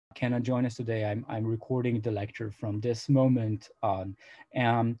cannot join us today. I'm recording the lecture from this moment on.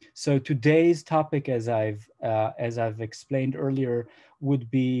 So today's topic, as I've explained earlier,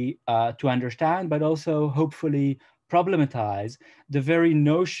 would be to understand, but also hopefully problematize the very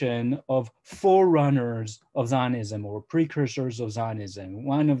notion of forerunners of Zionism or precursors of Zionism.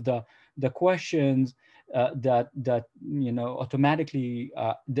 One of the questions that automatically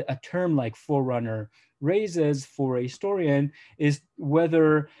a term like forerunner raises for a historian is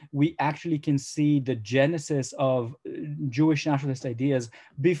whether we actually can see the genesis of Jewish nationalist ideas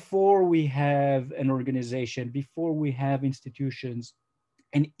before we have an organization, before we have institutions,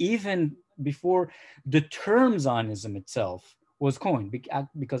 and even before the term Zionism itself was coined,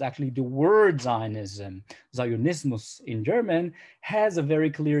 because actually the word Zionism, Zionismus in German, has a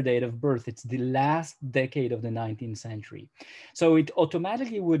very clear date of birth. It's the last decade of the 19th century. So it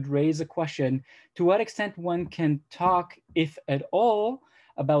automatically would raise a question to what extent one can talk, if at all,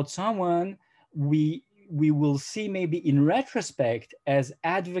 about someone we will see maybe in retrospect as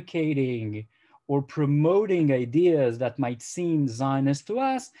advocating or promoting ideas that might seem Zionist to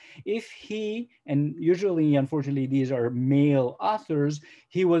us, if he, and usually, unfortunately, these are male authors,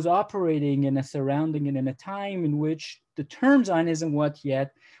 he was operating in a surrounding and in a time in which the term Zionism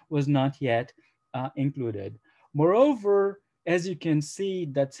was not yet included. Moreover, as you can see,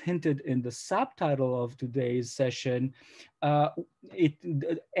 that's hinted in the subtitle of today's session,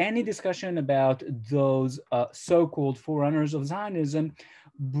 any discussion about those so-called forerunners of Zionism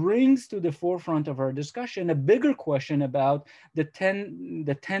brings to the forefront of our discussion a bigger question about the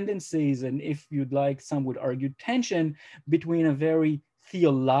tendencies, and if you'd like, some would argue tension, between a very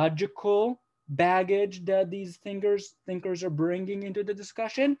theological baggage that these thinkers are bringing into the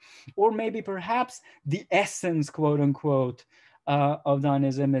discussion, or maybe perhaps the essence, quote unquote, of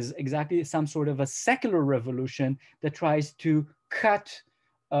Zionism is exactly some sort of a secular revolution that tries to cut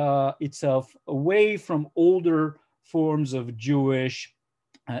itself away from older forms of Jewish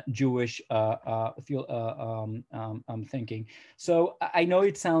thinking. So I know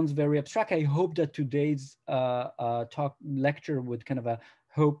it sounds very abstract. I hope that today's lecture would kind of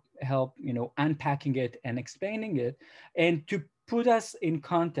help unpacking it and explaining it, and to put us in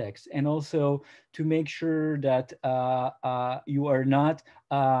context, and also to make sure that you are not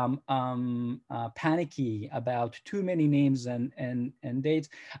panicky about too many names and dates.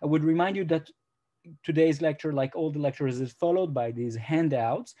 I would remind you that today's lecture, like all the lectures, is followed by these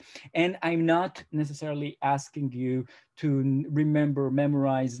handouts. And I'm not necessarily asking you to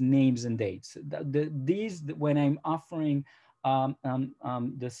memorize names and dates. These, when I'm offering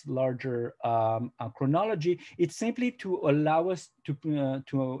this larger chronology, it's simply to allow us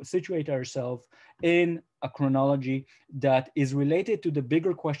to situate ourselves in a chronology that is related to the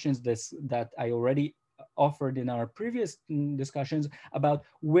bigger questions that I already offered in our previous discussions about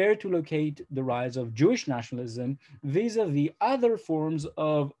where to locate the rise of Jewish nationalism vis-a-vis other forms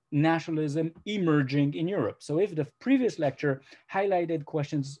of nationalism emerging in Europe. So if the previous lecture highlighted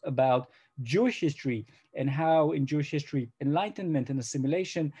questions about Jewish history and how in Jewish history enlightenment and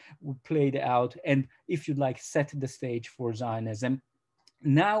assimilation played out, and if you'd like, set the stage for Zionism.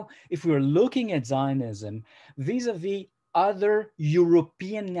 Now, if we're looking at Zionism vis-a-vis other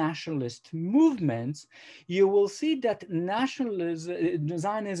European nationalist movements, you will see that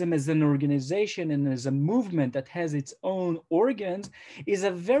Zionism as an organization and as a movement that has its own organs is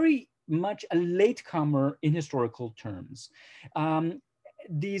a very much a latecomer in historical terms.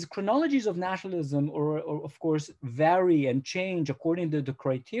 These chronologies of nationalism, or of course, vary and change according to the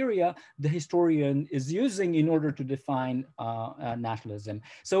criteria the historian is using in order to define nationalism.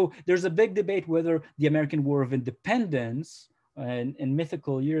 So there's a big debate whether the American War of Independence in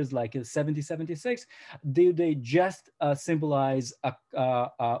mythical years like 1776, do they just symbolize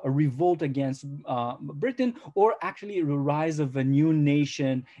a revolt against Britain, or actually a rise of a new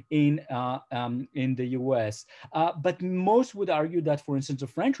nation in the US? But most would argue that, for instance, the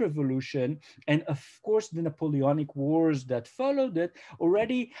French Revolution and of course the Napoleonic Wars that followed it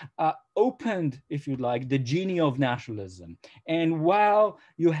already opened, if you like, the genie of nationalism. And while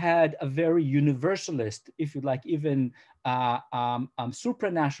you had a very universalist, if you like, even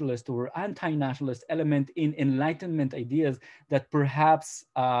supranationalist or anti-nationalist element in Enlightenment ideas that perhaps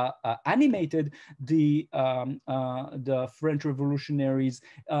animated the French revolutionaries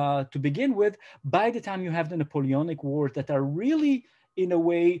to begin with, by the time you have the Napoleonic Wars that are really in a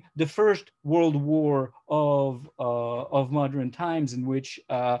way, the first world war of modern times, in which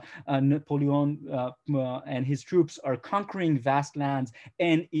Napoleon and his troops are conquering vast lands,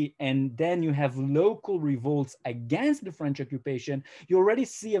 and then you have local revolts against the French occupation. You already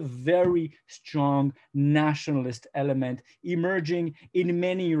see a very strong nationalist element emerging in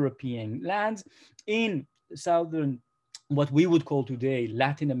many European lands. In southern, what we would call today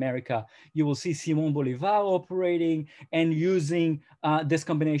Latin America, you will see Simon Bolivar operating and using this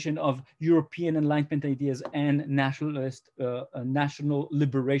combination of European Enlightenment ideas and national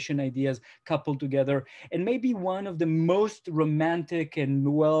liberation ideas coupled together. And maybe one of the most romantic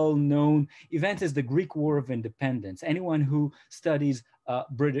and well-known events is the Greek War of Independence. Anyone who studies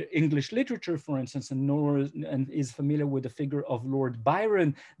British English literature, for instance, and is familiar with the figure of Lord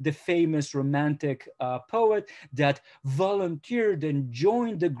Byron, the famous romantic poet that volunteered and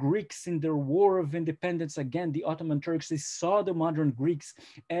joined the Greeks in their war of independence against the Ottoman Turks. They saw the modern Greeks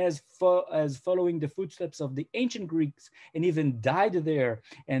as following the footsteps of the ancient Greeks, and even died there,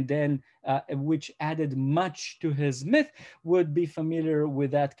 and then which added much to his myth, would be familiar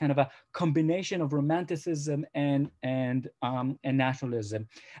with that kind of a combination of romanticism and nationalism.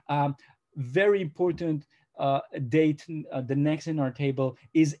 Very important date, the next in our table,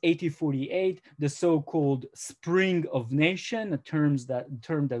 is 1848, the so-called Spring of Nation, a term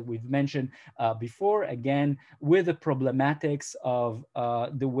that we've mentioned before, again, with the problematics of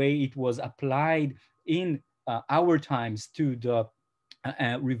the way it was applied in our times to the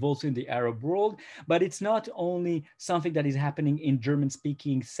revolts in the Arab world. But it's not only something that is happening in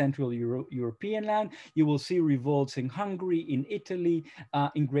German-speaking Central European land. You will see revolts in Hungary, in Italy,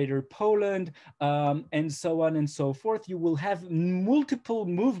 in Greater Poland, and so on and so forth. You will have multiple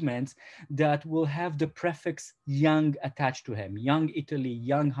movements that will have the prefix young attached to him: young Italy,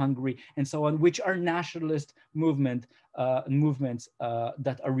 young Hungary, and so on, which are nationalist movements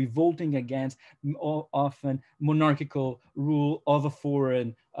that are revolting against often monarchical rule of a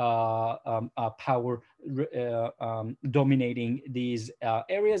foreign power dominating these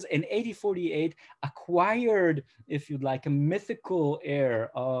areas. And 1848 acquired, if you'd like, a mythical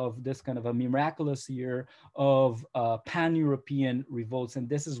air of this kind of a miraculous year of pan-European revolts. And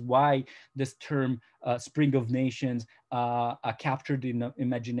this is why this term Spring of Nations captured in the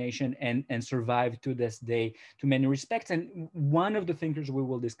imagination and survived to this day to many respects. And one of the thinkers we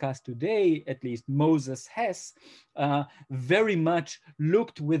will discuss today, at least, Moses Hess, very much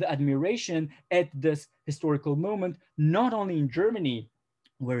looked with admiration at this historical moment, not only in Germany,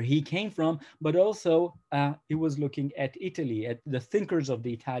 where he came from, but also he was looking at Italy, at the thinkers of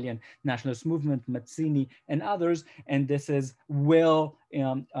the Italian nationalist movement, Mazzini and others. And this is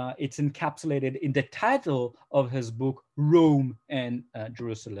it's encapsulated in the title of his book, Rome and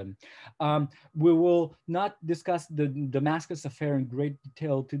Jerusalem. We will not discuss the Damascus affair in great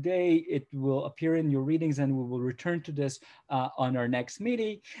detail today. It will appear in your readings, and we will return to this on our next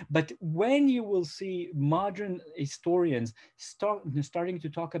meeting. But when you will see modern historians starting to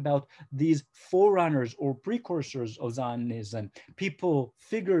talk about these forerunners or precursors of Zionism,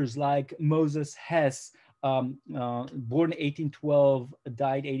 figures like Moses Hess, born 1812,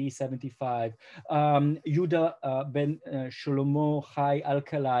 died 1875. Yehuda ben Shlomo Chai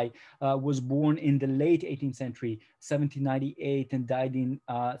Alkalai was born in the late 18th century, 1798, and died in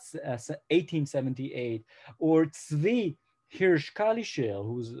 1878. Or Zvi Hirsch Kalischer,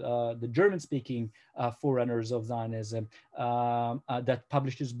 who's the German-speaking forerunners of Zionism, that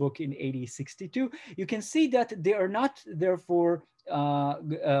published his book in 1862. You can see that they are not, therefore,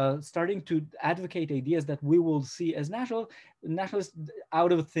 starting to advocate ideas that we will see as nationalists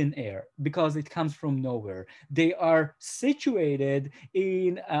out of thin air, because it comes from nowhere. They are situated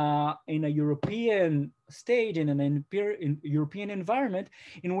in a European stage, in an European environment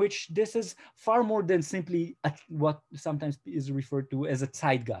in which this is far more than simply what sometimes is referred to as a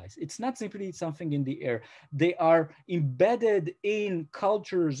zeitgeist. It's not simply something in the air. They are embedded in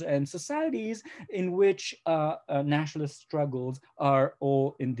cultures and societies in which nationalist struggles are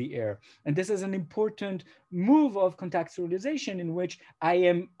all in the air. And this is an important move of contextualization, in which I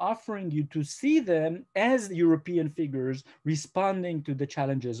am offering you to see them as European figures responding to the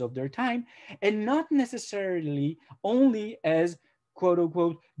challenges of their time, and not necessarily only as quote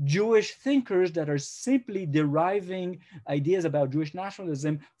unquote Jewish thinkers that are simply deriving ideas about Jewish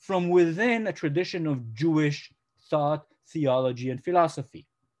nationalism from within a tradition of Jewish thought, theology, and philosophy.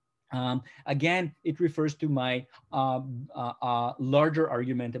 Again, it refers to my larger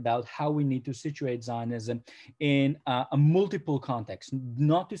argument about how we need to situate Zionism in a multiple context,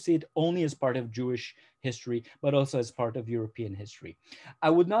 not to see it only as part of Jewish history, but also as part of European history. I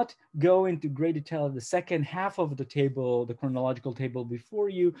would not go into great detail of the second half of the table, the chronological table before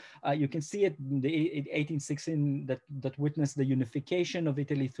you. You can see it in the 1816 that witnessed the unification of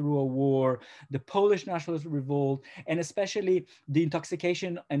Italy through a war, the Polish nationalist revolt, and especially the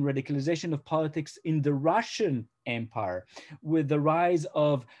intoxication and radicalization of politics in the Russian Empire, with the rise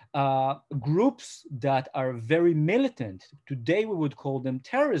of groups that are very militant. Today we would call them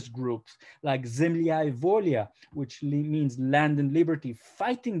terrorist groups, like Zemlya i Volya, which means land and liberty,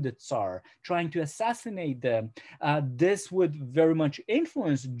 fighting the Tsar, trying to assassinate them. This would very much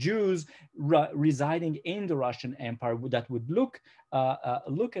influence Jews residing in the Russian Empire that would look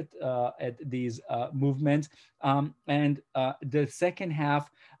at these movements. And the second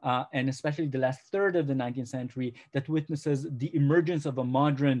half, and especially the last third of the 19th century, that witnesses the emergence of a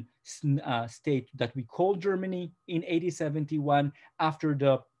modern state that we call Germany in 1871 after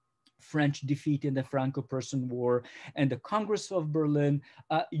the French defeat in the Franco-Prussian War and the Congress of Berlin.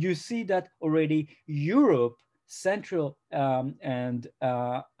 You see that already Europe, Central and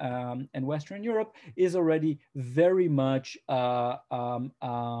Western Europe, is already very much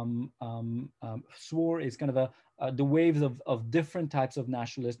is kind of the waves of different types of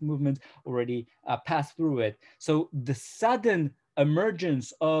nationalist movements already passed through it. So the sudden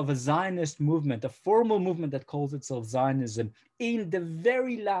emergence of a Zionist movement, a formal movement that calls itself Zionism, in the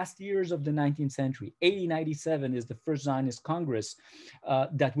very last years of the 19th century. 1897 is the first Zionist Congress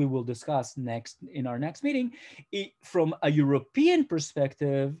that we will discuss next in our next meeting. From a European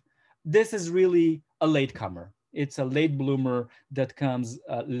perspective, this is really a latecomer. It's a late bloomer that comes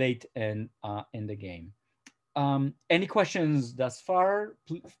late in the game. Any questions thus far?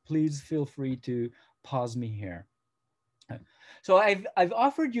 Please feel free to pause me here. So I've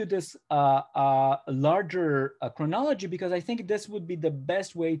offered you this larger chronology because I think this would be the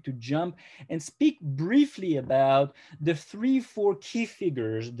best way to jump and speak briefly about the 3-4 key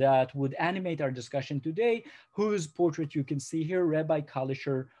figures that would animate our discussion today, whose portrait you can see here: Rabbi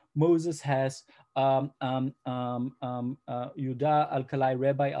Kalischer, Moses Hess, Yehuda Alkalai,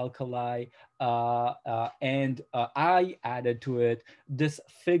 Rabbi Alkalai, and I added to it this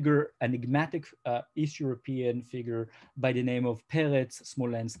figure, enigmatic East European figure by the name of Peretz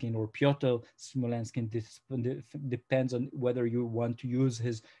Smolenskin or Piotr Smolenskin. This depends on whether you want to use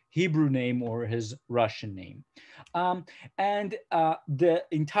his Hebrew name or his Russian name. And the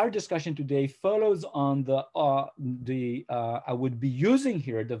entire discussion today follows on I would be using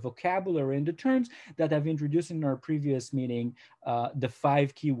here the vocabulary and the terms that I've introduced in our previous meeting, the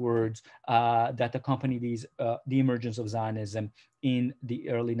 5 keywords that accompany the emergence of Zionism in the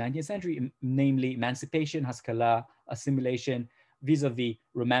early 19th century, namely emancipation, haskalah, assimilation, vis-a-vis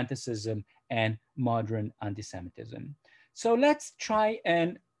romanticism, and modern anti-Semitism. So let's try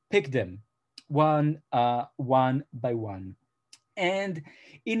and pick them one by one. And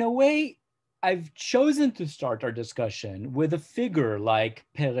in a way, I've chosen to start our discussion with a figure like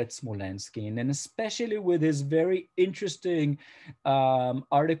Peretz Smolenskin, and especially with his very interesting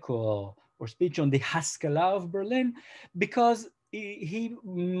article or speech on the Haskalah of Berlin, because he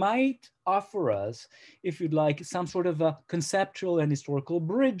might offer us, if you'd like, some sort of a conceptual and historical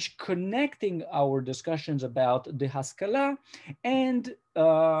bridge connecting our discussions about the Haskalah and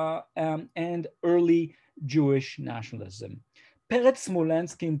early Jewish nationalism. Peretz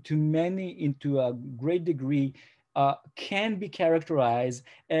Smolenskin, to a great degree, can be characterized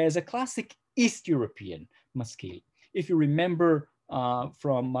as a classic East European maskil. If you remember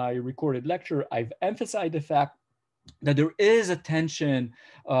from my recorded lecture, I've emphasized the fact that there is a tension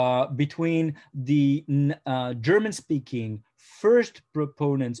between the German-speaking first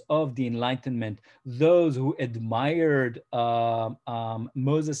proponents of the Enlightenment, those who admired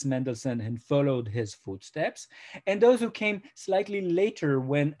Moses Mendelssohn and followed his footsteps, and those who came slightly later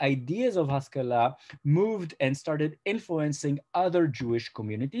when ideas of Haskalah moved and started influencing other Jewish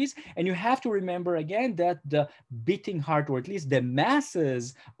communities. And you have to remember again that the beating heart, or at least the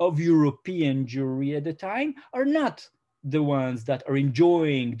masses of European Jewry at the time, are not the ones that are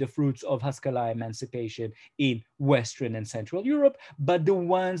enjoying the fruits of Haskalah emancipation in Western and Central Europe, but the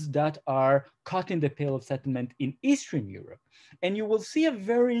ones that are caught in the Pale of Settlement in Eastern Europe. And you will see a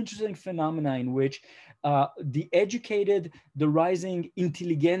very interesting phenomena in which the educated, the rising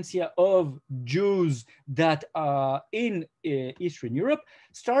intelligentsia of Jews that in Eastern Europe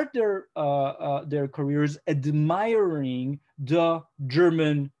start their careers admiring the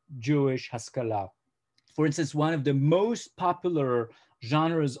German Jewish Haskalah. For instance, one of the most popular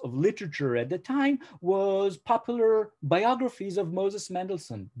genres of literature at the time was popular biographies of Moses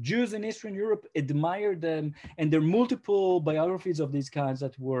Mendelssohn. Jews in Eastern Europe admired them, and there are multiple biographies of these kinds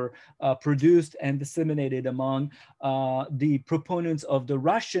that were produced and disseminated among the proponents of the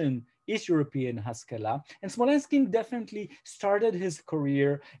Russian East European Haskalah. And Smolenskin definitely started his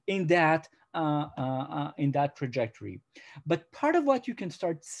career in that trajectory. But part of what you can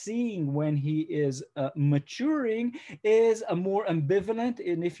start seeing when he is maturing is a more ambivalent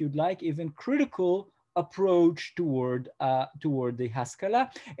and, if you'd like, even critical approach toward the Haskalah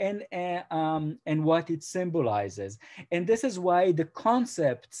and what it symbolizes. And this is why the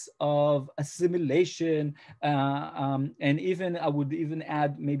concepts of assimilation and even, I would even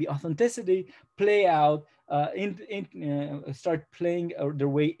add, maybe authenticity, play out start playing their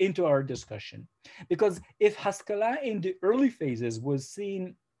way into our discussion. Because if Haskalah in the early phases was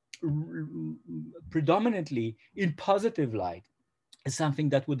seen predominantly in positive light, something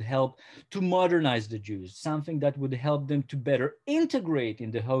that would help to modernize the Jews, something that would help them to better integrate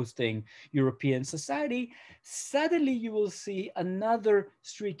in the hosting European society, suddenly you will see another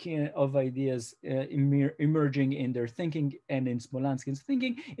streak of ideas emerging in their thinking and in Smolenskin's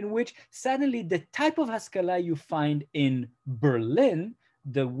thinking, in which suddenly the type of Haskalah you find in Berlin,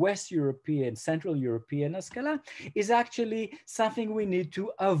 the West European, Central European Haskalah, is actually something we need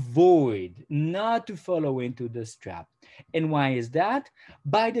to avoid, not to follow into this trap. And why is that?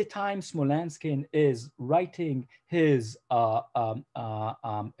 By the time Smolenskin is writing his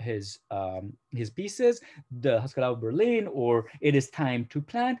pieces, the Haskalah of Berlin, or It Is Time to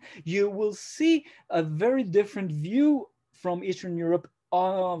Plant, you will see a very different view from Eastern Europe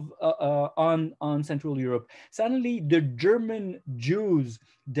on Central Europe. Suddenly, the German Jews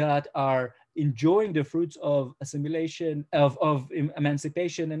that are enjoying the fruits of assimilation, of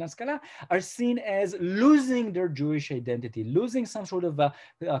emancipation and Haskalah, are seen as losing their Jewish identity, losing some sort of a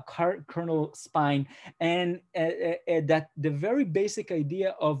kernel spine, and that the very basic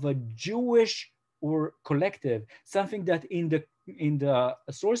idea of a Jewish or collective, something that in the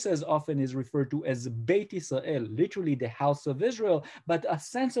sources often is referred to as Beit Israel, literally the house of Israel, but a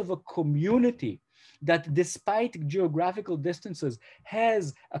sense of a community that, despite geographical distances,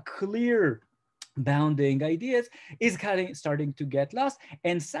 has a clear bounding ideas, is starting to get lost.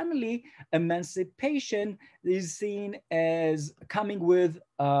 And suddenly emancipation is seen as coming with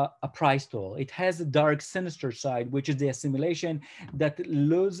a price toll. It has a dark, sinister side, which is the assimilation that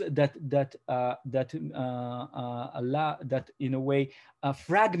in a way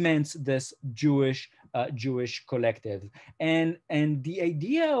fragments this Jewish collective. And the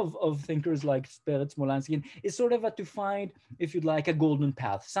idea of thinkers like Peretz Smolenskin is sort of to find, if you'd like, a golden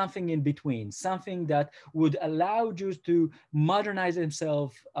path, something in between, something that would allow Jews to modernize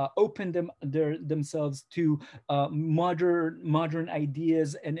themselves, open themselves to modern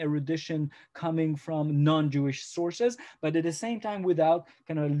ideas and erudition coming from non-Jewish sources, but at the same time without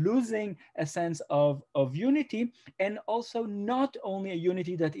kind of losing a sense of unity, and also not only a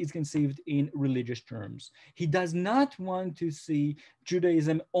unity that is conceived in religious terms. He does not want to see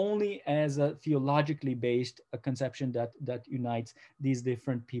Judaism only as a theologically based conception that unites these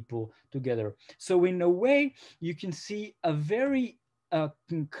different people together. So in a way, you can see a very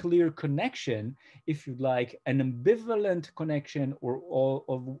clear connection, if you like, an ambivalent connection,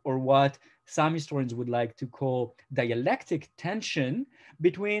 or what some historians would like to call dialectic tension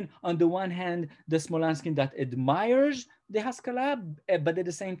between, on the one hand, the Smolenskin that admires the Haskalah, but at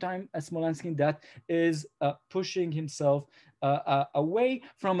the same time, a Smolenskin that is pushing himself away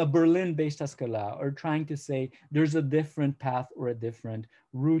from a Berlin-based Haskalah, or trying to say there's a different path or a different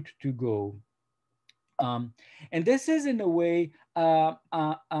route to go. And this is, in a way, I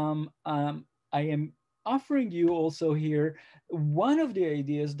am offering you also here one of the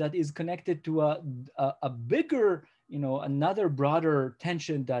ideas that is connected to a bigger, another broader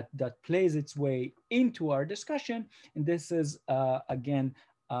tension that plays its way into our discussion. And this is, again,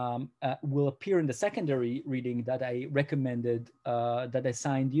 will appear in the secondary reading that I recommended, that I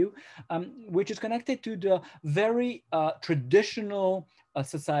assigned you, which is connected to the very traditional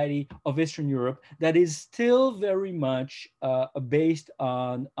society of Eastern Europe that is still very much based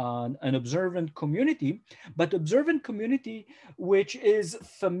on an observant community, but observant community which is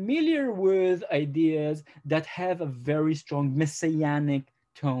familiar with ideas that have a very strong messianic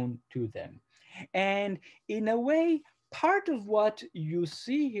tone to them. And in a way, part of what you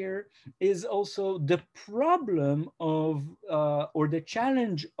see here is also the problem of, or the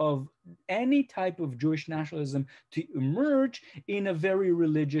challenge of any type of Jewish nationalism to emerge in a very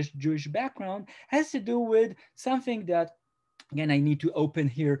religious Jewish background, has to do with something that again, I need to open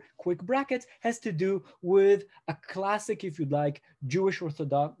here quick brackets, has to do with a classic, if you'd like, Jewish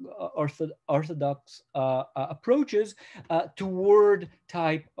Orthodox approaches toward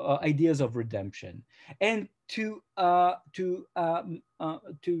type ideas of redemption, and to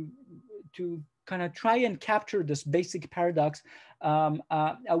kind of try and capture this basic paradox.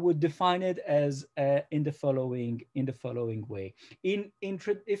 I would define it as in the following way.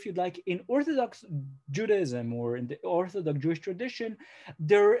 If you'd like, in Orthodox Judaism or in the Orthodox Jewish tradition,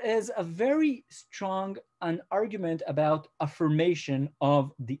 there is a very strong an argument about affirmation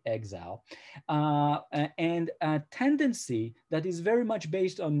of the exile, and a tendency that is very much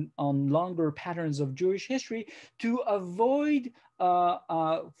based on longer patterns of Jewish history to avoid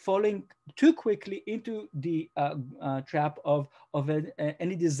falling too quickly into the trap of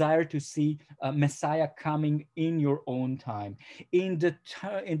any desire to see Messiah coming in your own time. In the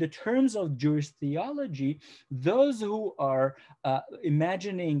terms of Jewish theology, those who are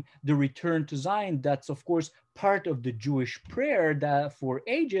imagining the return to Zion, that's of course part of the Jewish prayer that for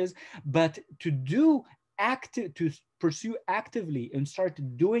ages, but to pursue actively and start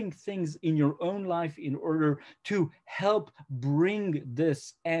doing things in your own life in order to help bring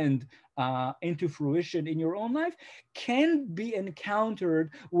this end into fruition in your own life, can be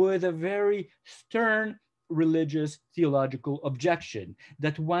encountered with a very stern religious theological objection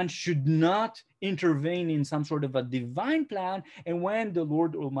that one should not intervene in some sort of a divine plan, and when the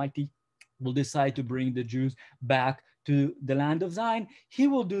Lord Almighty will decide to bring the Jews back to the land of Zion, he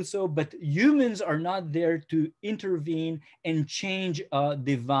will do so, but humans are not there to intervene and change a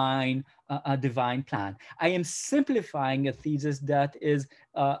divine plan. I am simplifying a thesis that is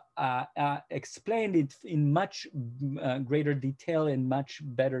explained in much greater detail and much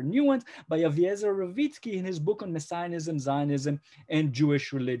better nuance by Aviezer Ravitsky in his book on Messianism, Zionism, and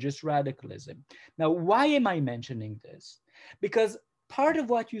Jewish religious radicalism. Now, why am I mentioning this? Because part of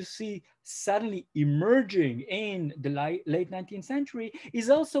what you see suddenly emerging in the late 19th century is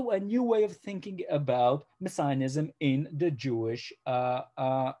also a new way of thinking about Messianism in the Jewish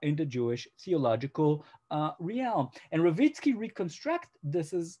theological realm. And Ravitsky reconstruct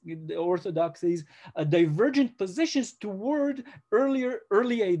this as the orthodoxies divergent positions toward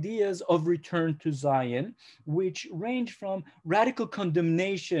early ideas of return to Zion, which range from radical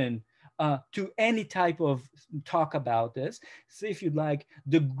condemnation to any type of talk about this. So if you'd like,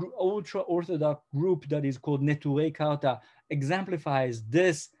 the ultra-Orthodox group that is called Neturei Karta exemplifies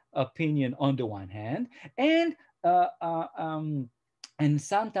this opinion on the one hand, and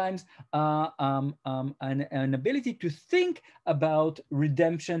sometimes an ability to think about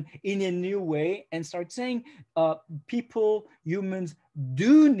redemption in a new way and start saying humans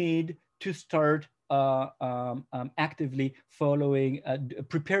do need to start actively following,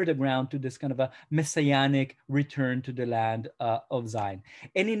 prepare the ground to this kind of a messianic return to the land of Zion.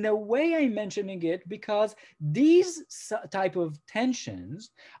 And in a way, I'm mentioning it because these type of tensions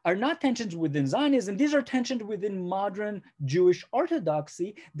are not tensions within Zionism. These are tensions within modern Jewish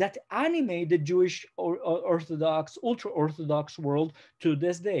orthodoxy that animate the Jewish Orthodox, ultra-Orthodox world to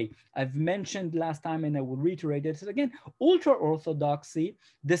this day. I've mentioned last time, and I will reiterate it again, ultra-Orthodoxy,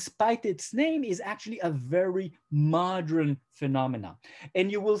 despite its name, is actually a very modern phenomena.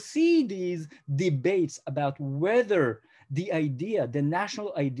 And you will see these debates about whether the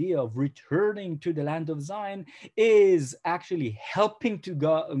national idea of returning to the land of Zion is actually helping to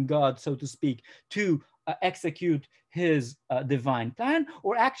God, so to speak, to execute his divine plan,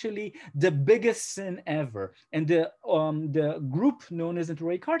 or actually the biggest sin ever. And the group known as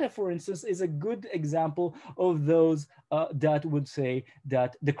Neturei Karta, for instance, is a good example of those that would say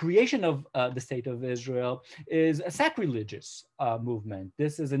that the creation of the state of Israel is a sacrilegious movement.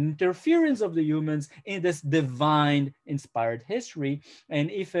 This is an interference of the humans in this divine inspired history. And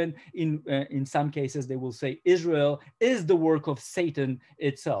even in some cases, they will say Israel is the work of Satan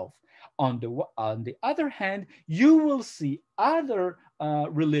itself. On the other hand, you will see other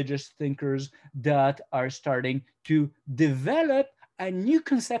religious thinkers that are starting to develop a new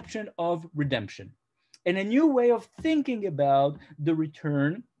conception of redemption and a new way of thinking about the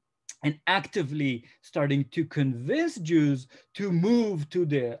return, and actively starting to convince Jews to move to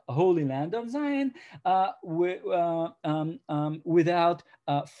the Holy Land of Zion without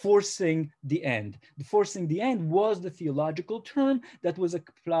forcing the end. Forcing the end was the theological term that was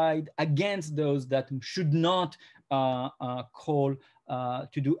applied against those that should not call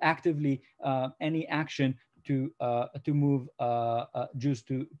to do actively any action move Jews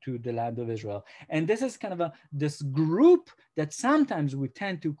to the land of Israel. And this is kind of this group that sometimes we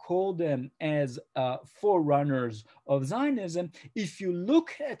tend to call them as forerunners of Zionism. If you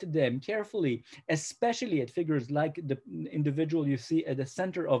look at them carefully, especially at figures like the individual you see at the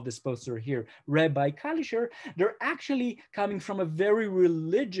center of this poster here, Rabbi Kalischer, they're actually coming from a very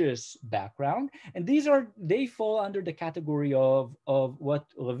religious background. And they fall under the category of what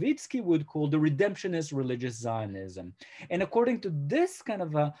Levitsky would call the redemptionist religious Zionism. And according to this kind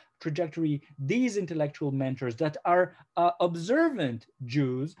of a trajectory, these intellectual mentors that are observant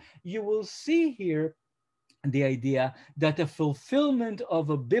Jews, you will see here the idea that a fulfillment of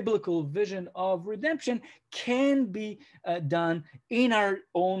a biblical vision of redemption can be done in our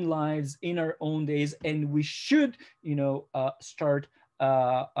own lives, in our own days, and we should, start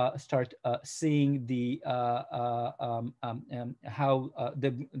seeing the how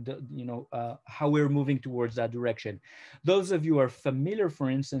we're moving towards that direction. Those of you who are familiar, for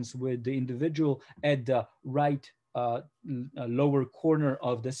instance, with the individual at the right lower corner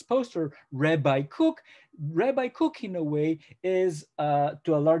of this poster, Rabbi Cook. Rabbi Cook, in a way, is to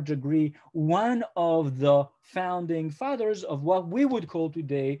a large degree one of the founding fathers of what we would call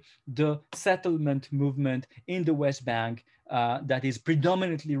today the settlement movement in the West Bank that is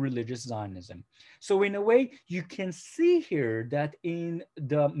predominantly religious Zionism. So in a way, you can see here that in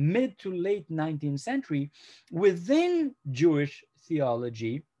the mid to late 19th century, within Jewish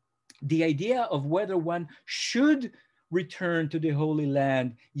theology, the idea of whether one should return to the Holy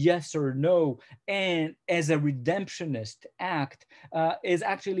Land, yes or no, and as a redemptionist act is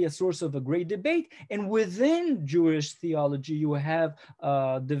actually a source of a great debate. And within Jewish theology, you have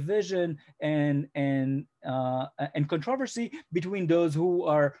division and controversy between those who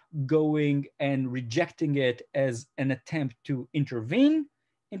are going and rejecting it as an attempt to intervene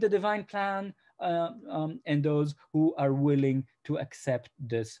in the divine plan, and those who are willing to accept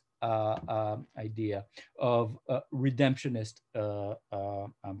this idea of redemptionist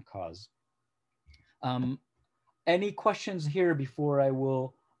cause. Any questions here before I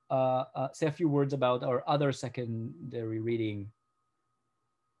will say a few words about our other secondary reading?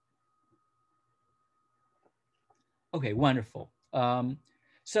 Okay, wonderful.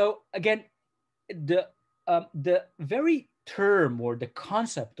 So again, the very term or the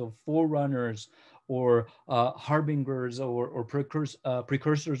concept of forerunners or harbingers or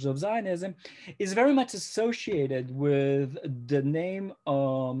precursors of Zionism is very much associated with the name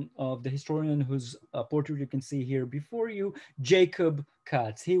of the historian whose portrait you can see here before you, Jacob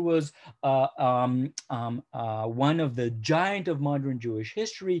Katz. He was one of the giant of modern Jewish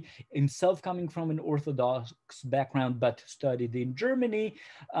history, himself coming from an Orthodox background, but studied in Germany,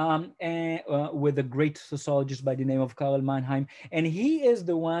 and with a great sociologist by the name of Karl Mannheim. And he is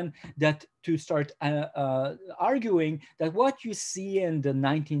the one that to start arguing that what you see in the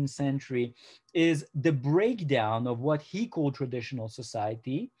 19th century is the breakdown of what he called traditional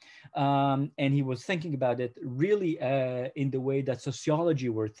society. And he was thinking about it really in the way that sociology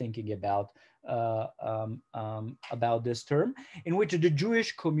were thinking about this term, in which the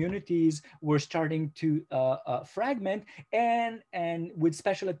Jewish communities were starting to fragment, and with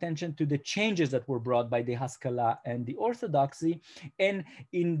special attention to the changes that were brought by the Haskalah and the Orthodoxy. And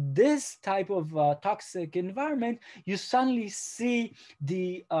in this type of toxic environment, you suddenly see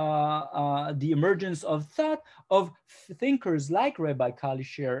the emergence of thought of thinkers like Rabbi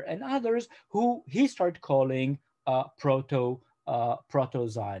Kalischer and others, who he started calling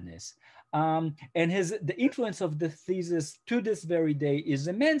proto-Zionists. And the influence of the thesis to this very day is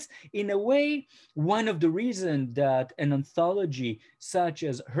immense. In a way, one of the reasons that an anthology such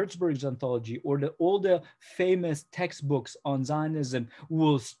as Herzberg's anthology or all the famous textbooks on Zionism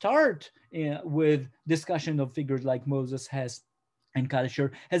will start with discussion of figures like Moses Hess and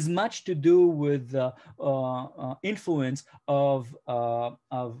Kalischer has much to do with the influence of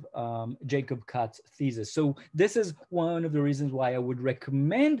Jacob Katz's thesis. So this is one of the reasons why I would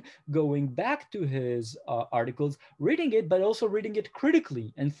recommend going back to his articles, reading it, but also reading it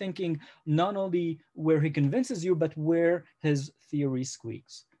critically and thinking not only where he convinces you, but where his theory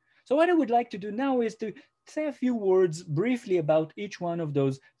squeaks. So what I would like to do now is to say a few words briefly about each one of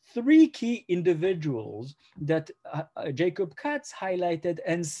those three key individuals that Jacob Katz highlighted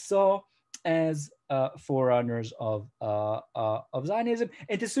and saw as forerunners of Zionism,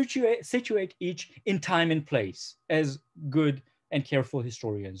 and to situate each in time and place, as good and careful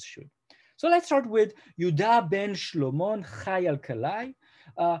historians should. So let's start with Yehuda ben Shlomo Zvi Alkalai,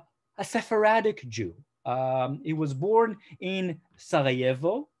 a Sephardic Jew. He was born in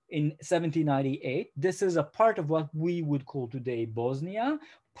Sarajevo in 1798. This is a part of what we would call today Bosnia,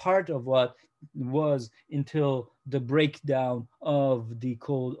 part of what was until the breakdown of the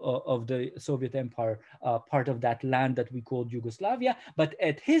of the Soviet Empire, part of that land that we called Yugoslavia. But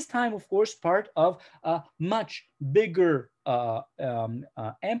at his time, of course, part of a much bigger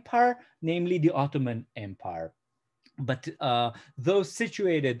empire, namely the Ottoman Empire. But those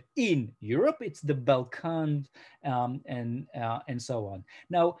situated in Europe, it's the Balkans, and so on.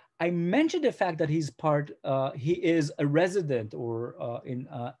 Now, I mentioned the fact that he is a resident or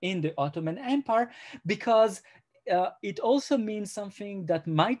in the Ottoman Empire, because it also means something that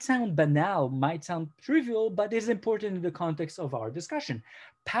might sound banal, might sound trivial, but is important in the context of our discussion.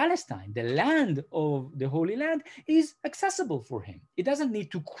 Palestine, the land of the Holy Land, is accessible for him. It doesn't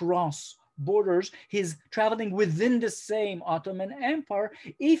need to cross borders. He's traveling within the same Ottoman Empire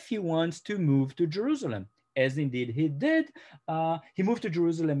if he wants to move to Jerusalem, as indeed he did. He moved to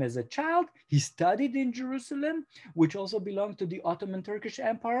Jerusalem as a child. He studied in Jerusalem, which also belonged to the Ottoman Turkish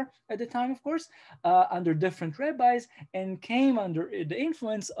Empire at the time, of course, under different rabbis, and came under the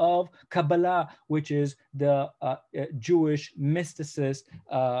influence of Kabbalah, which is the Jewish mysticist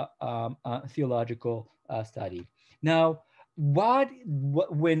theological study. Now,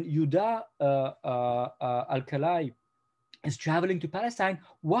 when Yehuda Alkalai is traveling to Palestine,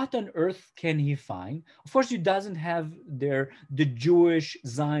 what on earth can he find? Of course, he doesn't have there the Jewish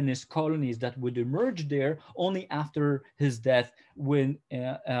Zionist colonies that would emerge there only after his death, when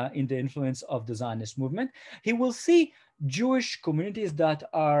in the influence of the Zionist movement. He will see Jewish communities that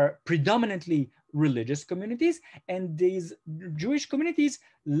are predominantly religious communities, and these Jewish communities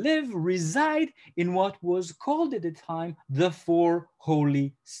reside in what was called at the time the four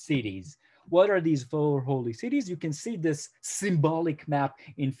holy cities. What are these four holy cities? You can see this symbolic map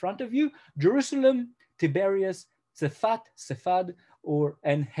in front of you: Jerusalem, Tiberias, Safad,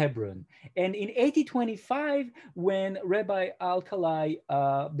 and Hebron. And in 1825, when Rabbi Alkalai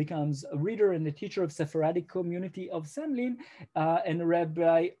becomes a reader and a teacher of Sephardic community of Semlin, and a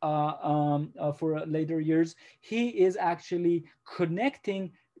rabbi for later years, he is actually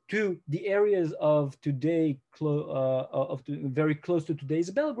connecting to the areas of today, very close to today's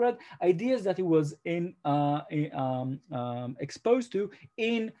Belgrade, ideas that he was exposed to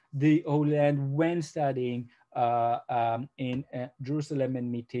in the Holy Land when studying in Jerusalem and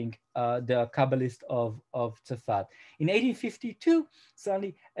meeting the Kabbalist of Tzafat. In 1852,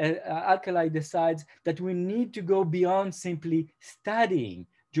 suddenly Alkalai decides that we need to go beyond simply studying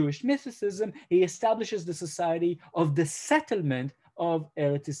Jewish mysticism. He establishes the Society of the Settlement of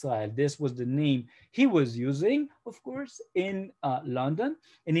Eretz Israel. This was the name he was using, of course, in London.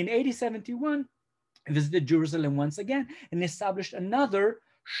 And in 1871, he visited Jerusalem once again and established another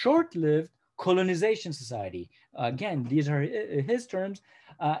short-lived colonization society. Again, these are his terms.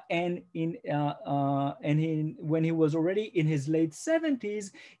 When he was already in his late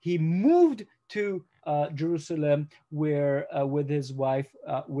 70s, he moved to Jerusalem, where with his wife,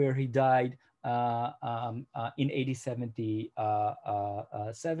 where he died in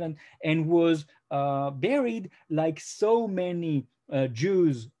 1877, and was buried, like so many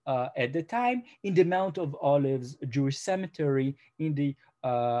Jews at the time, in the Mount of Olives Jewish cemetery in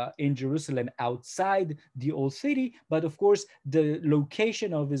Jerusalem, outside the old city. But of course, the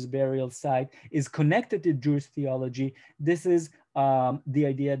location of his burial site is connected to Jewish theology. This is the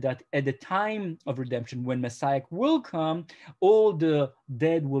idea that at the time of redemption, when Messiah will come, all the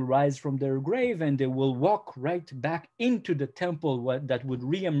dead will rise from their grave and they will walk right back into the temple that would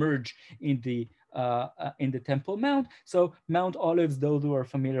reemerge in the Temple Mount. So Mount Olives, those who are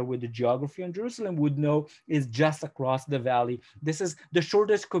familiar with the geography in Jerusalem would know, is just across the valley. This is the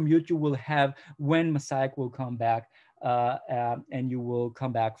shortest commute you will have when Messiah will come back, and you will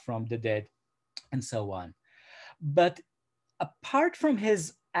come back from the dead, and so on. But apart from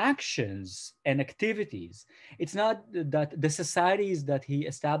his actions and activities, it's not that the societies that he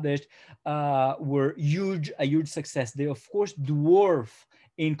established were a huge success. They, of course, dwarf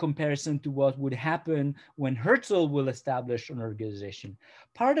in comparison to what would happen when Herzl will establish an organization.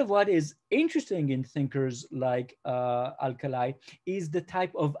 Part of what is interesting in thinkers like Alkalai is the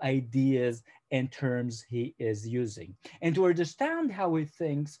type of ideas and terms he is using. And to understand how he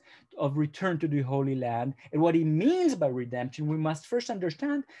thinks of return to the Holy Land and what he means by redemption, we must first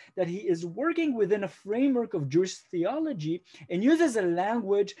understand that he is working within a framework of Jewish theology and uses a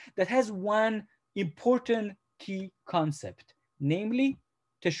language that has one important key concept, namely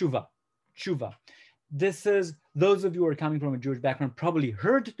teshuvah, tshuva. This is, those of you who are coming from a Jewish background probably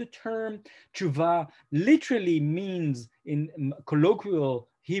heard the term. Tshuva literally means, in colloquial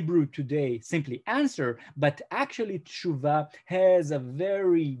Hebrew today, simply answer, but actually tshuva has a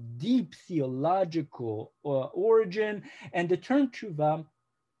very deep theological origin. And the term tshuva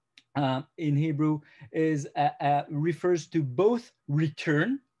in Hebrew is refers to both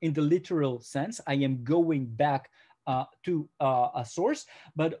return in the literal sense, I am going back to a source,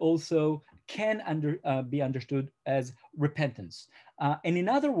 but also can be understood as repentance. And in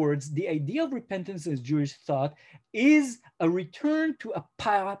other words, the idea of repentance in Jewish thought is a return to a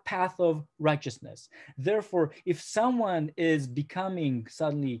path of righteousness. Therefore, if someone is becoming,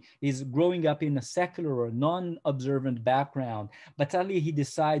 suddenly is growing up in a secular or non-observant background, but suddenly he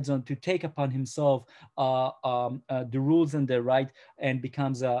decides on to take upon himself the rules and the right and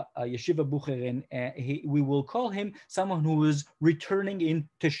becomes a yeshiva bucher, and we will call him someone who is returning in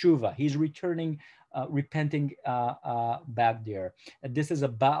teshuva. He's returning, repenting back there. This is a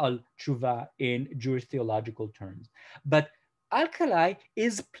Baal tshuva in Jewish theological terms. But Alkalai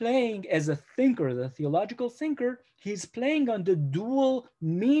is playing as a thinker, the theological thinker, he's playing on the dual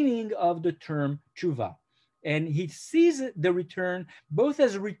meaning of the term tshuva. And he sees the return both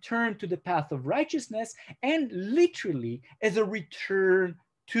as a return to the path of righteousness and literally as a return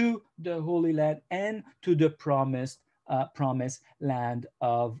to the Holy Land and to the promised land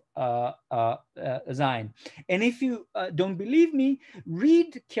of Zion. And if you don't believe me,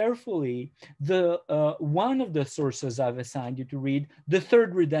 read carefully the one of the sources I've assigned you to read, The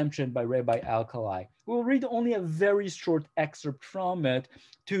Third Redemption by Rabbi Alkalai. We'll read only a very short excerpt from it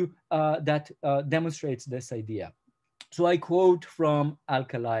that demonstrates this idea. So I quote from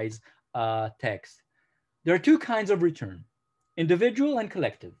Alkalai's text. There are two kinds of return, individual and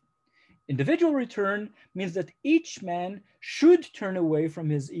collective. Individual return means that each man should turn away from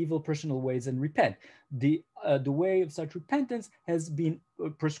his evil personal ways and repent. The way of such repentance has been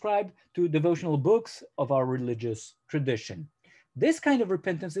prescribed to devotional books of our religious tradition. This kind of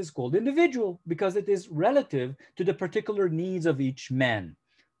repentance is called individual because it is relative to the particular needs of each man.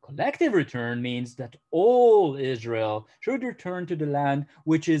 Collective return means that all Israel should return to the land,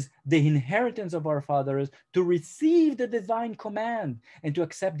 which is the inheritance of our fathers, to receive the divine command and to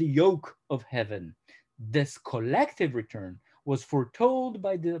accept the yoke of heaven. This collective return was foretold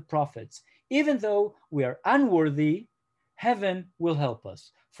by the prophets. Even though we are unworthy, heaven will help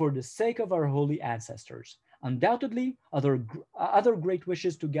us for the sake of our holy ancestors. Undoubtedly, other great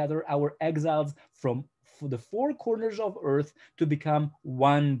wishes to gather our exiles from the four corners of earth to become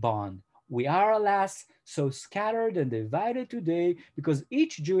one bond. We are, alas, so scattered and divided today because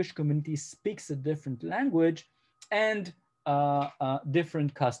each Jewish community speaks a different language and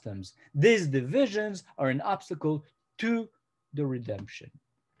different customs. These divisions are an obstacle to the redemption.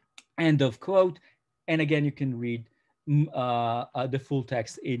 End of quote. And again, you can read the full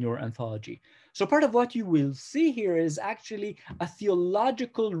text in your anthology. So part of what you will see here is actually a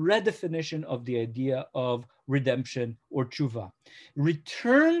theological redefinition of the idea of redemption or tshuva.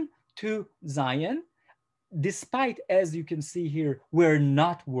 Return to Zion, despite, as you can see here, we're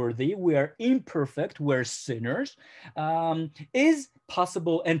not worthy, we're imperfect, we're sinners, is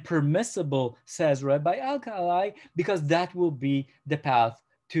possible and permissible, says Rabbi Alkalai, because that will be the path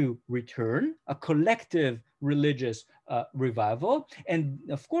to return, a collective religious revival. And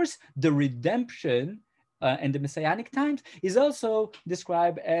of course, the redemption in the Messianic times is also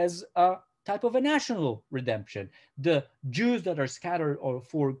described as a type of a national redemption. The Jews that are scattered or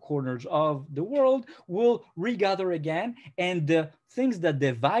four corners of the world will regather again, and the things that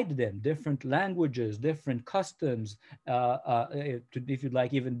divide them, different languages, different customs, if you'd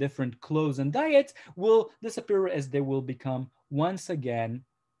like, even different clothes and diets, will disappear as they will become once again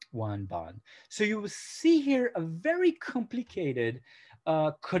one bond. So you will see here a very complicated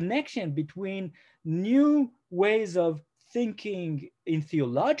connection between new ways of thinking in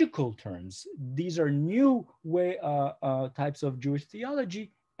theological terms. These are new types of Jewish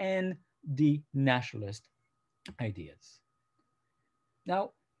theology and the nationalist ideas.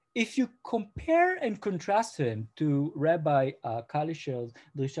 Now, if you compare and contrast him to Rabbi Kalischer's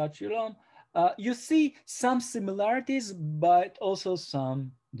Drishat Shalom, you see some similarities, but also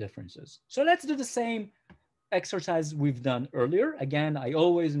some differences. So let's do the same exercise we've done earlier. Again, I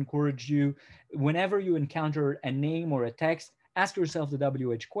always encourage you, whenever you encounter a name or a text, ask yourself the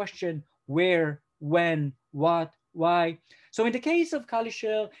WH question: where, when, what, why? So in the case of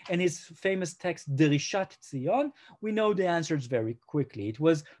Kalischer and his famous text, Derishat Zion, we know the answers very quickly. It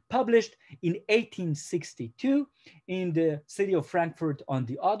was published in 1862 in the city of Frankfurt on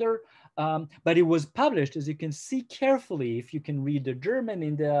the Oder, but it was published, as you can see carefully, if you can read the German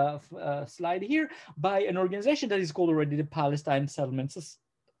in the slide here, by an organization that is called already the Palestine Settlement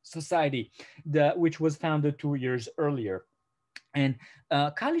Society, which was founded 2 years earlier. And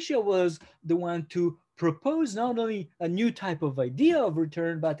Kalischer was the one to propose not only a new type of idea of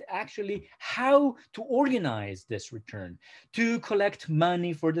return, but actually how to organize this return, to collect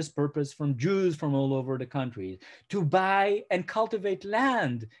money for this purpose from Jews from all over the country, to buy and cultivate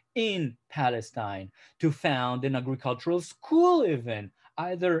land in Palestine, to found an agricultural school even,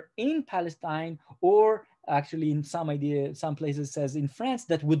 either in Palestine or actually in some places says in France,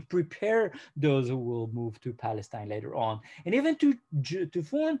 that would prepare those who will move to Palestine later on, and even to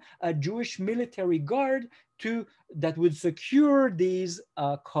form a Jewish military guard that would secure these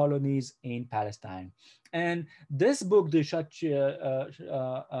colonies in Palestine. And this book, the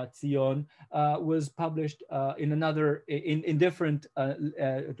Zion, was published in different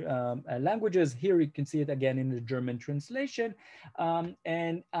languages. Here you can see it again in the German translation,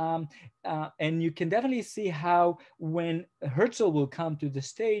 and you can definitely see how when Herzl will come to the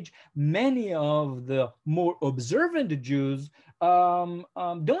stage, many of the more observant Jews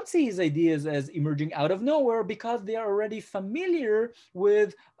don't see his ideas as emerging out of nowhere, because they are already familiar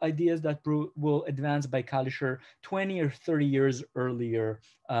with ideas that will advance by Kalischer 20 or 30 years earlier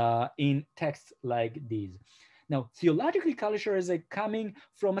in texts like these. Now, theologically, Kalischer is coming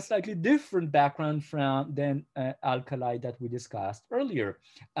from a slightly different background than Alkalai that we discussed earlier.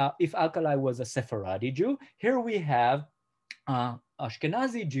 If Alkalai was a Sephardi Jew, here we have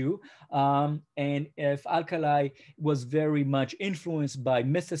Ashkenazi Jew, and if Alkalai was very much influenced by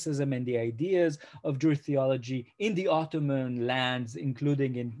mysticism and the ideas of Jewish theology in the Ottoman lands,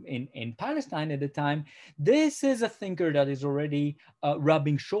 including in Palestine at the time, this is a thinker that is already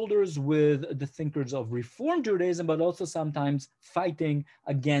rubbing shoulders with the thinkers of Reform Judaism, but also sometimes fighting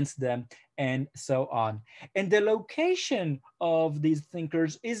against them and so on. And the location of these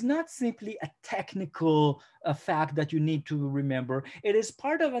thinkers is not simply a technical fact that you need to remember. It is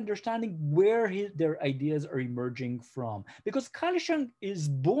part of understanding where their ideas are emerging from. Because Kalischer is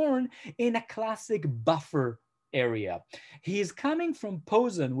born in a classic buffer area. He is coming from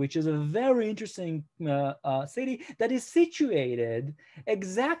Posen, which is a very interesting city that is situated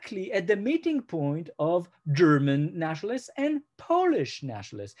exactly at the meeting point of German nationalists and Polish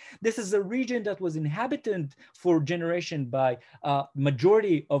nationalists. This is a region that was inhabited for generation by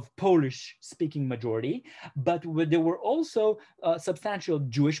majority of Polish-speaking majority, but there were also substantial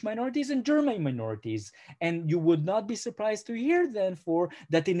Jewish minorities and German minorities. And you would not be surprised to hear, therefore,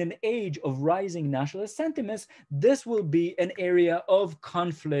 that in an age of rising nationalist sentiments, this will be an area of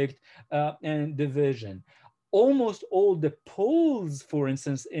conflict and division. Almost all the Poles, for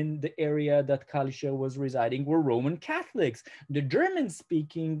instance, in the area that Kalischer was residing were Roman Catholics. The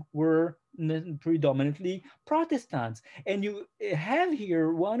German-speaking were predominantly Protestants. And you have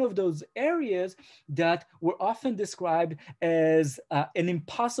here one of those areas that were often described as an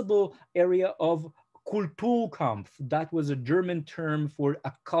impossible area of Kulturkampf. That was a German term for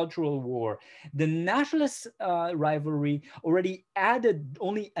a cultural war. The nationalist rivalry already added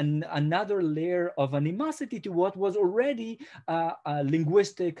only another layer of animosity to what was already a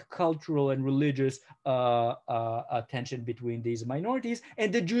linguistic, cultural, and religious tension between these minorities,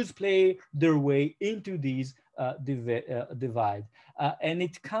 and the Jews play their way into these divide. And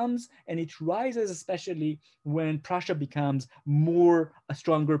it comes and it rises, especially when Prussia becomes a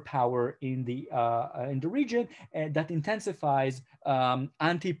stronger power in the region, and that intensifies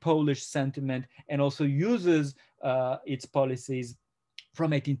anti-Polish sentiment and also uses its policies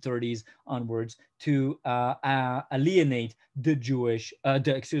from 1830s onwards to alienate the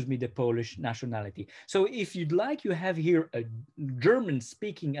the Polish nationality. So if you'd like, you have here a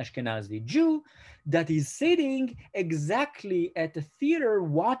German-speaking Ashkenazi Jew that is sitting exactly at the theater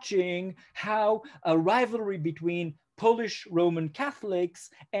watching how a rivalry between Polish Roman Catholics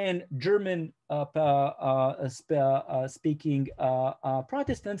and German speaking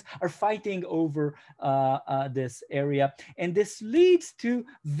Protestants are fighting over this area. And this leads to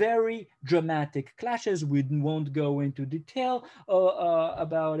very dramatic clashes. We won't go into detail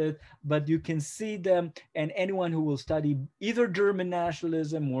about it, but you can see them, and anyone who will study either German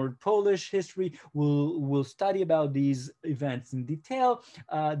nationalism or Polish history will study about these events in detail.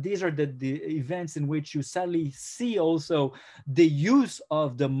 These are the events in which you suddenly see also the use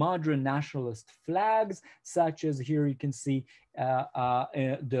of the modern nationalist flags, such as here you can see the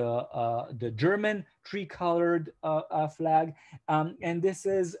German tree-colored flag, and this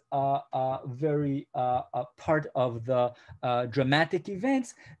is very part of the dramatic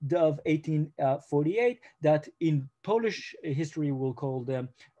events of 1848 that in Polish history we'll call them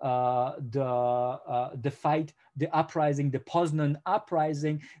the fight, the uprising, the Poznan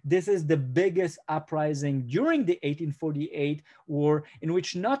uprising. This is the biggest uprising during the 1848 war, in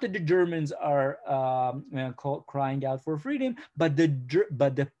which not that the Germans are crying out for freedom, but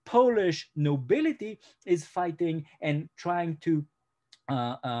the Polish nobility is fighting and trying to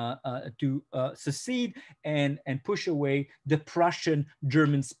secede and push away the Prussian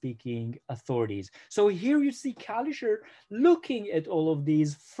German-speaking authorities. So here you see Kalischer looking at all of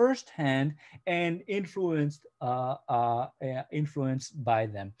these firsthand and influenced by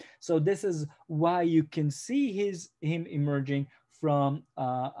them. So this is why you can see him emerging from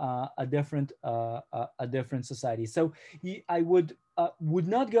a different society. So I would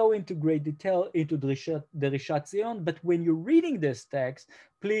not go into great detail into the Rishat Zion, but when you're reading this text,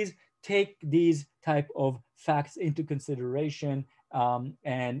 please take these type of facts into consideration,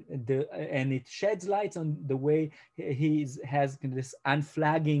 and it sheds light on the way he has this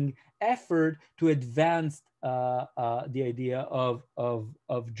unflagging effort to advance the idea of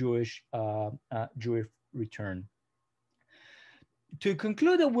Jewish return. To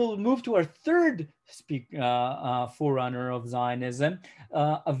conclude, we'll move to our third forerunner of Zionism,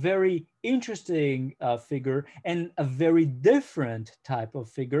 a very interesting figure and a very different type of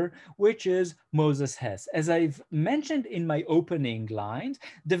figure, which is Moses Hess. As I've mentioned in my opening lines,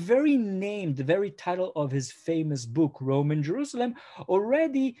 the very name, the very title of his famous book, Rome and Jerusalem,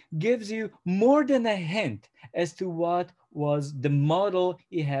 already gives you more than a hint as to what was the model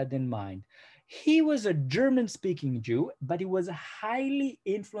he had in mind. He was a German-speaking Jew, but he was highly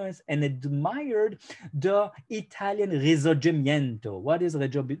influenced and admired the Italian Risorgimento. What is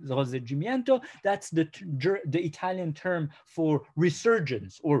Risorgimento? That's the Italian term for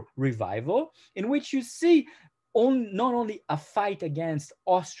resurgence or revival, in which you see not only a fight against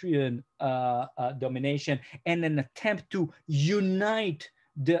Austrian domination and an attempt to unite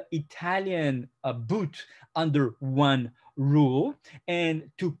the Italian boot under one rule and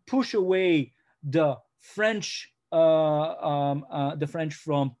to push away the French from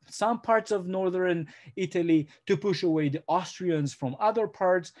some parts of northern Italy, to push away the Austrians from other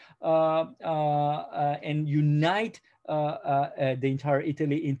parts, and unite the entire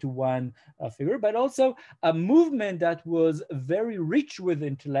Italy into one figure, but also a movement that was very rich with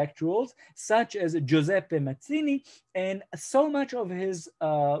intellectuals, such as Giuseppe Mazzini, and so much of his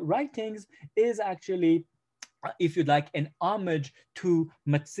writings is actually, if you'd like, an homage to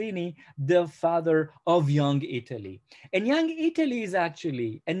Mazzini, the father of Young Italy. And Young Italy is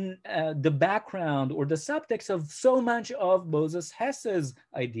actually the background or the subtext of so much of Moses Hess's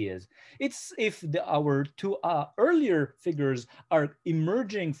ideas. It's if our two earlier figures are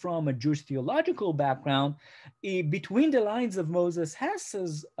emerging from a Jewish theological background, between the lines of Moses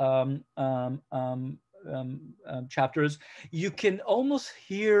Hess's chapters, you can almost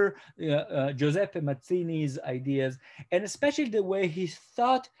hear Giuseppe Mazzini's ideas, and especially the way he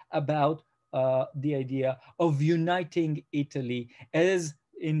thought about the idea of uniting Italy as,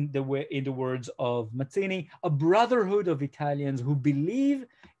 in the words of Mazzini, a brotherhood of Italians who believe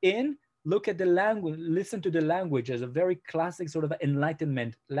in, look at the language, listen to the language as a very classic sort of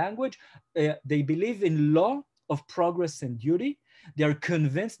Enlightenment language. They believe in law of progress and duty. They are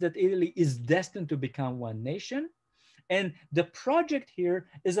convinced that Italy is destined to become one nation. And the project here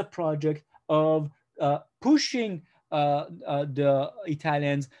is a project of pushing the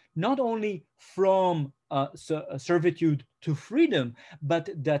Italians not only from servitude to freedom, but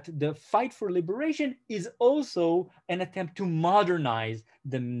that the fight for liberation is also an attempt to modernize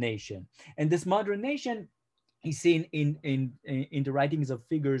the nation. And this modernization is seen in the writings of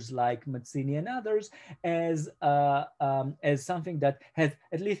figures like Mazzini and others as something that has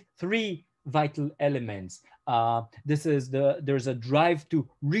at least three vital elements. There's a drive to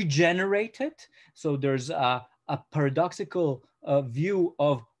regenerate it. So there's a paradoxical view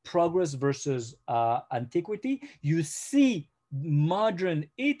of progress versus antiquity. You see modern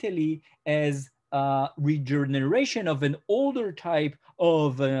Italy as regeneration of an older type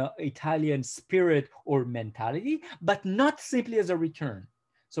of Italian spirit or mentality, but not simply as a return.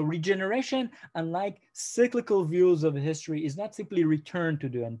 So regeneration, unlike cyclical views of history, is not simply return to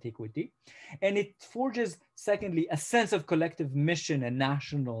the antiquity. And it forges, secondly, a sense of collective mission and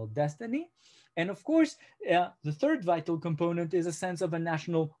national destiny. And of course, the third vital component is a sense of a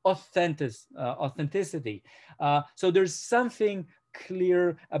national authenticity. So there's something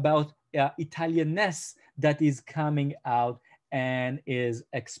clear about Italianness that is coming out and is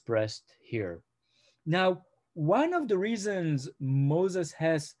expressed here. Now, one of the reasons Moses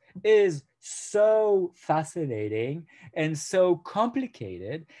Hess is so fascinating and so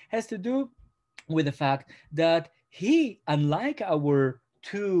complicated has to do with the fact that he, unlike our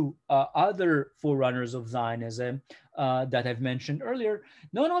two other forerunners of Zionism that I've mentioned earlier,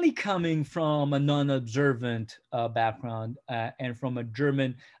 not only coming from a non-observant background and from a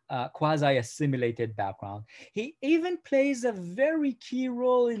German quasi-assimilated background, he even plays a very key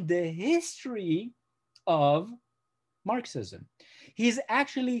role in the history of Marxism. He's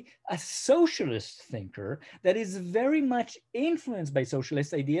actually a socialist thinker that is very much influenced by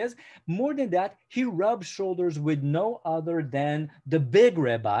socialist ideas. More than that, he rubs shoulders with no other than the big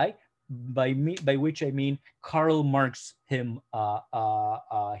rabbi, by which I mean Karl Marx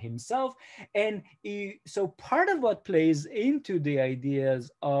himself. And so part of what plays into the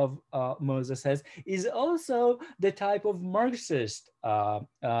ideas of Moses Hess is also the type of Marxist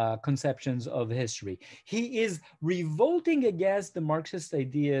conceptions of history. He is revolting against the Marxist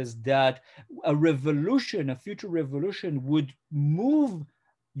ideas that a revolution, a future revolution, would move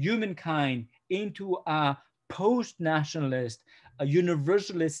humankind into a post-nationalist, a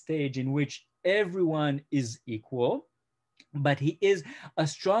universalist stage in which everyone is equal. But he is a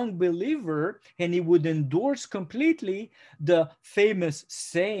strong believer, and he would endorse completely the famous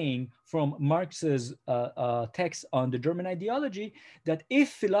saying from Marx's text on the German ideology, that if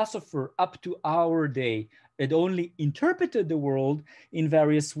philosopher up to our day had only interpreted the world in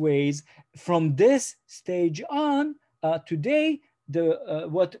various ways, from this stage on, today,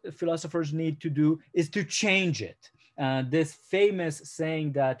 what philosophers need to do is to change it. This famous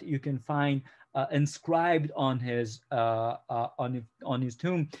saying that you can find inscribed on his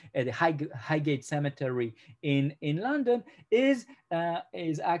tomb at the Highgate Cemetery in London is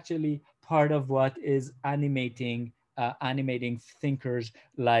actually part of what is animating thinkers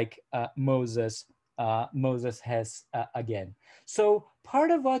like Moses Hess again. So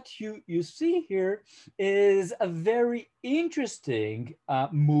part of what you see here is a very interesting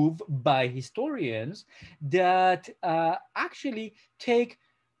move by historians that actually take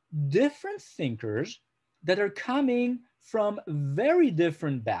different thinkers that are coming from very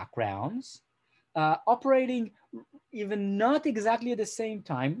different backgrounds, operating even not exactly at the same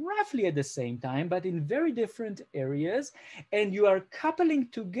time, roughly at the same time, but in very different areas. And you are coupling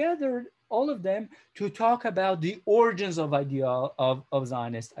together all of them to talk about the origins of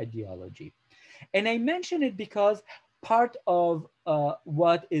Zionist ideology. And I mention it because part of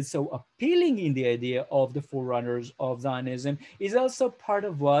what is so appealing in the idea of the forerunners of Zionism is also part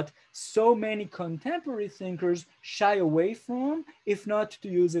of what so many contemporary thinkers shy away from, if not, to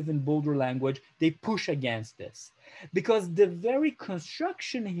use even bolder language, they push against this. Because the very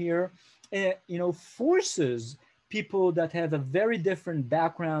construction here, forces people that have a very different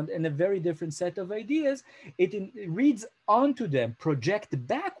background and a very different set of ideas, it reads onto them, project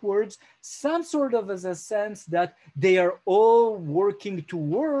backwards, some sort of as a sense that they are all working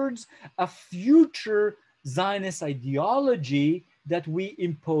towards a future Zionist ideology that we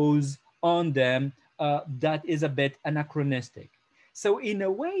impose on them that is a bit anachronistic. So in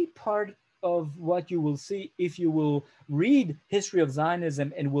a way, part of what you will see if you will read History of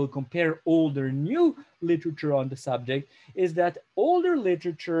Zionism and will compare older new literature on the subject is that older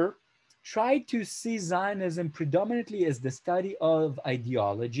literature tried to see Zionism predominantly as the study of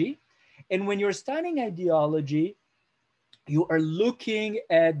ideology. And when you're studying ideology, you are looking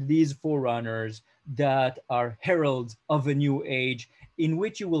at these forerunners that are heralds of a new age in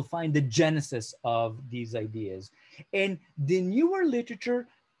which you will find the genesis of these ideas. And the newer literature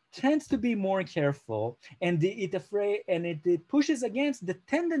tends to be more careful, and it pushes against the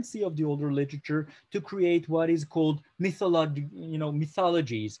tendency of the older literature to create what is called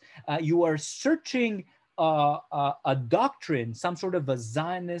mythologies. You are searching a doctrine, some sort of a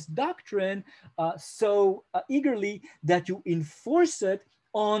Zionist doctrine, so eagerly that you enforce it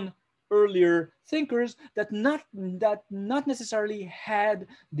on earlier thinkers that not necessarily had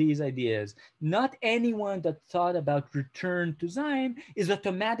these ideas. Not anyone that thought about return to Zion is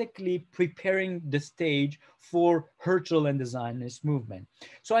automatically preparing the stage for Herzl and the Zionist movement.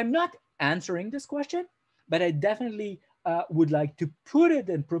 So I'm not answering this question, but I definitely would like to put it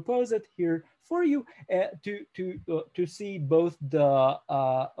and propose it here for you to see both the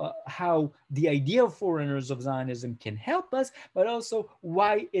how the idea of forerunners of Zionism can help us, but also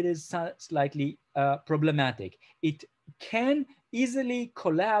why it is slightly problematic. It can easily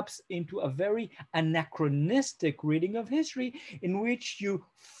collapse into a very anachronistic reading of history in which you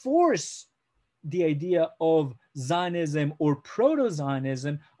force the idea of Zionism or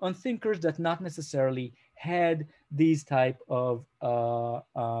proto-Zionism on thinkers that not necessarily had these type of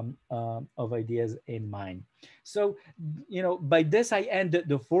ideas in mind. So, by this I end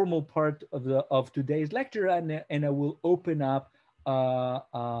the formal part of today's lecture, and I will open up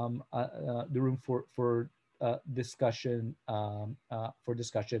the room for discussion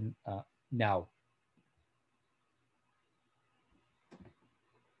now.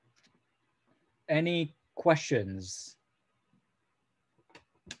 Any questions?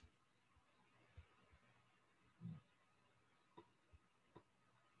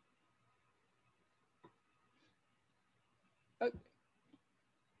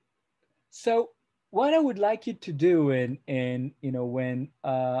 So what I would like you to do in when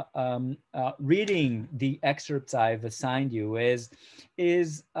reading the excerpts I've assigned you is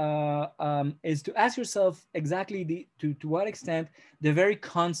to ask yourself exactly to what extent the very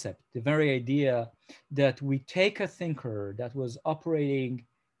concept, the very idea that we take a thinker that was operating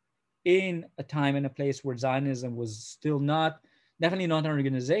in a time and a place where Zionism was still definitely not an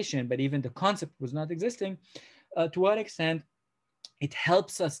organization, but even the concept was not existing, to what extent it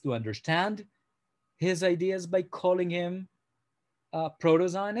helps us to understand his ideas by calling him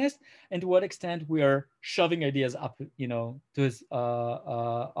proto-Zionist, and to what extent we are shoving ideas up, to his,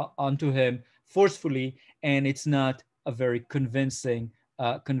 onto him forcefully, and it's not a very convincing